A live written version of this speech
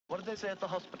did they say at the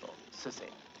hospital, Sissy?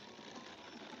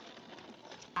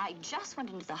 I just went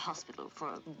into the hospital for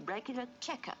a regular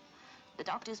checkup. The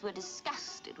doctors were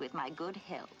disgusted with my good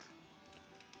health.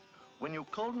 When you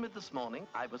called me this morning,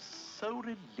 I was so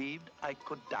relieved I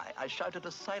could die. I shouted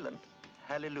a silent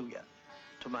hallelujah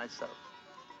to myself.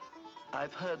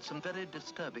 I've heard some very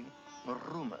disturbing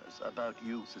rumors about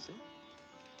you, Sissy.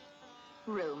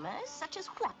 Rumors? Such as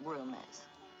what rumors?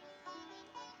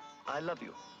 I love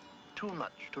you too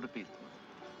much to repeat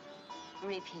them.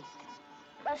 Repeat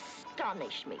them.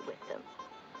 Astonish me with them.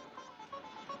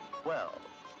 Well,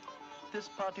 this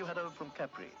party you had over from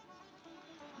Capri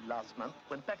last month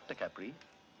went back to Capri,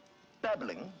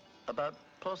 babbling about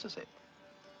poor Sissy.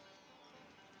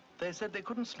 They said they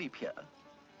couldn't sleep here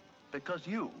because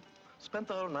you spent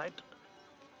the whole night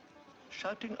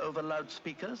shouting over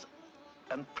loudspeakers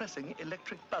and pressing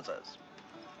electric buzzers.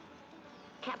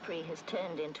 Capri has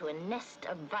turned into a nest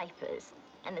of vipers,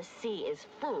 and the sea is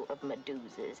full of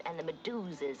medusas, and the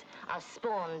medusas are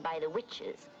spawned by the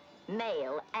witches,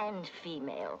 male and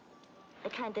female, the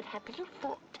kind that have little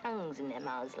forked tongues in their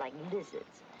mouths like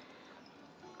lizards.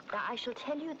 Now, I shall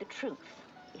tell you the truth,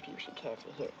 if you should care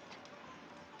to hear it.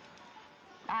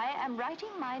 I am writing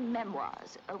my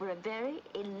memoirs over a very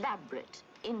elaborate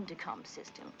intercom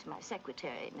system to my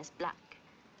secretary, Miss Black.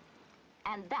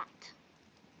 And that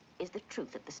is the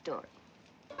truth of the story.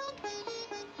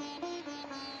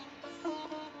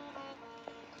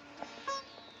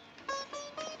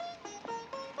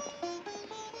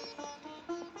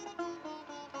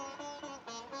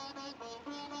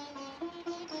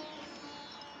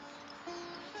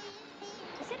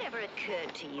 Has it ever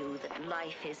occurred to you that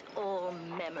life is all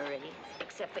memory,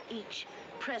 except for each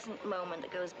present moment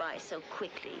that goes by so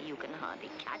quickly you can hardly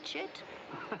catch it?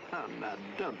 Now,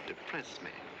 don't depress me.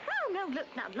 Oh, no, look,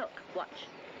 now, look, watch.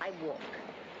 I walk.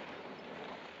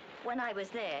 When I was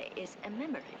there is a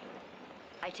memory.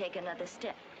 I take another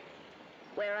step.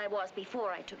 Where I was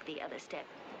before I took the other step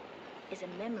is a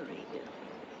memory wheel.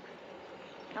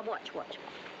 Now, watch, watch.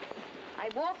 I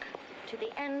walk to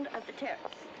the end of the terrace.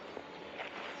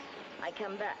 I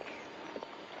come back.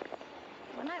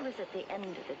 When I was at the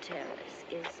end of the terrace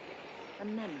is a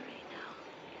memory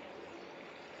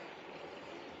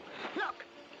now. Look!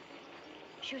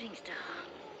 Shooting star.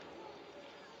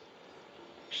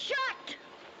 Shut!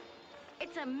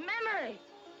 It's a memory.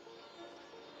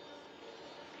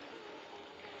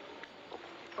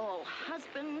 All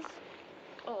husbands,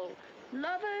 all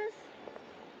lovers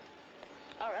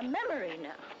are a memory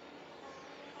now.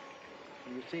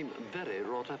 You seem very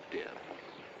wrought up, dear.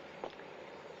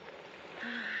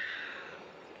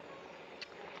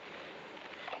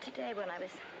 Today, when I was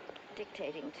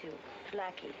dictating to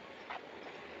Blackie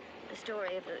the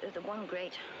story of the one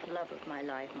great love of my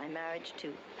life, my marriage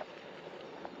to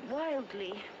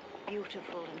wildly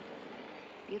beautiful and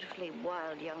beautifully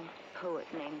wild young poet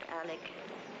named Alec.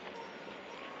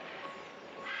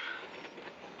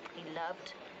 He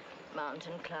loved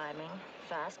mountain climbing,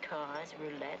 fast cars,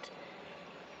 roulette,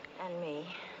 and me.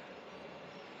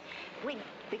 We'd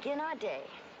begin our day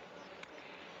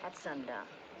at sundown,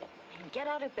 get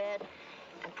out of bed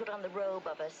and put on the robe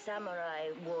of a samurai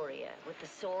warrior with the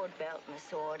sword belt and the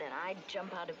sword, and I'd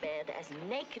jump out of bed as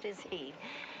naked as he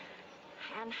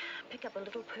and pick up a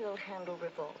little pearl-handled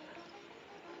revolver.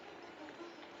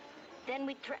 Then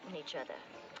we'd threaten each other.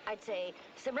 I'd say,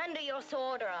 surrender your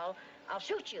sword or I'll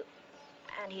shoot you.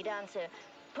 And he'd answer,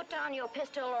 put down your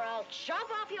pistol or I'll chop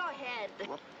off your head.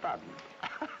 What fun.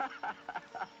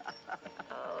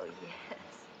 Oh, yes.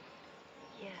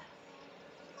 Yeah.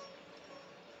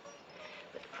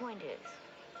 But the point is,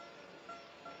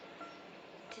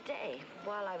 today,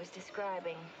 while I was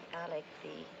describing Alec,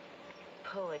 the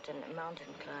poet and the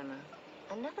mountain climber,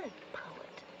 another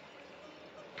poet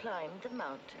climbed the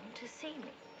mountain to see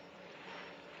me.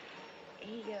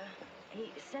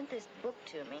 He sent this book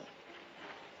to me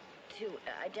to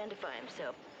identify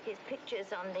himself. His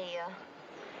picture's on the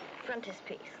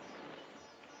frontispiece.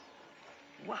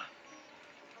 Wow.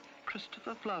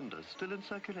 Christopher Flanders, still in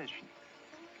circulation.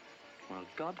 Well,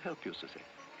 God help you, Sissy.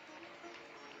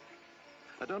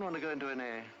 I don't want to go into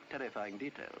any terrifying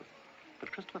details,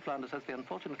 but Christopher Flanders has the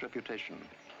unfortunate reputation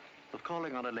of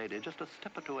calling on a lady just a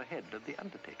step or two ahead of the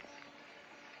undertaker.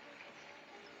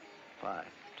 Why,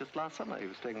 just last summer he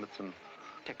was staying with some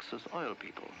Texas oil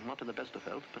people, not in the best of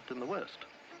health, but in the worst.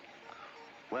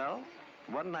 Well,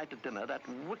 one night at dinner, that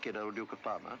wicked old Duke of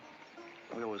Parma,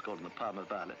 we always called him the Parma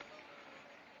Violet,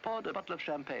 poured a bottle of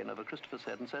champagne over Christopher's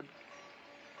head and said,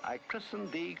 I christen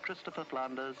thee, Christopher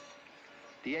Flanders,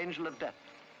 the angel of death,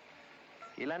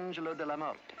 Il Angelo della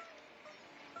Morte.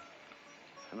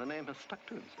 And the name has stuck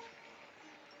to him.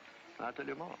 I'll tell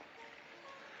you more.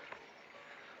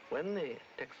 When the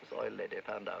Texas oil lady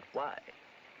found out why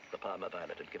the Palmer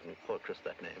pilot had given poor Chris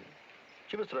that name,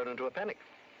 she was thrown into a panic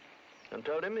and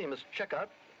told him he must check out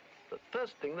the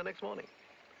first thing the next morning.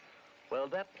 Well,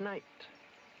 that night,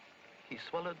 he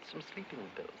swallowed some sleeping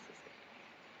pills, you see.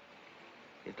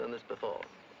 He's done this before.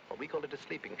 Well, we call it a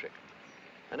sleeping trick.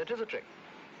 And it is a trick,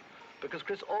 because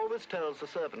Chris always tells the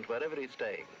servant wherever he's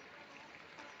staying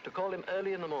to call him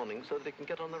early in the morning so that he can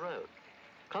get on the road.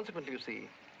 Consequently, you see,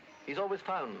 he's always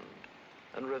found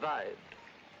and revived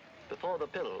before the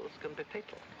pills can be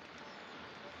fatal.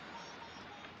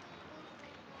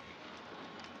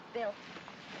 Bill,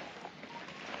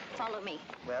 follow me.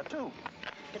 Where to?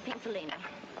 The Pinkfalino.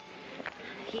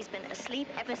 He's been asleep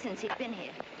ever since he's been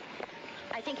here.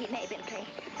 I think he may have been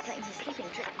playing his sleeping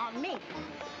trick on me.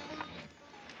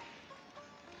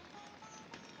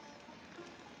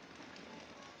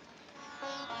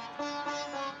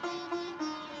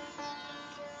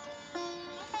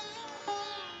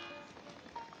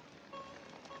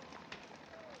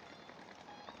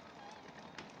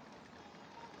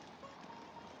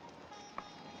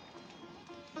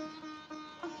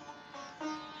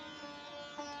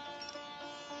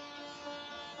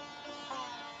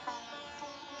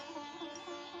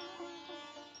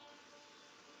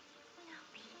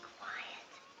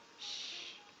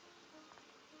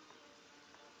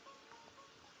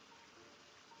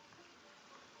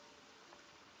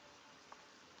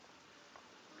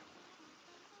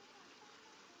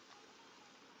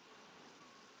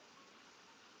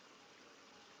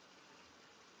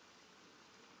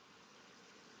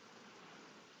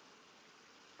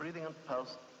 Breathing and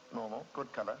pulse normal,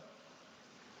 good color.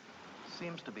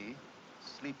 Seems to be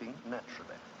sleeping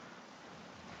naturally.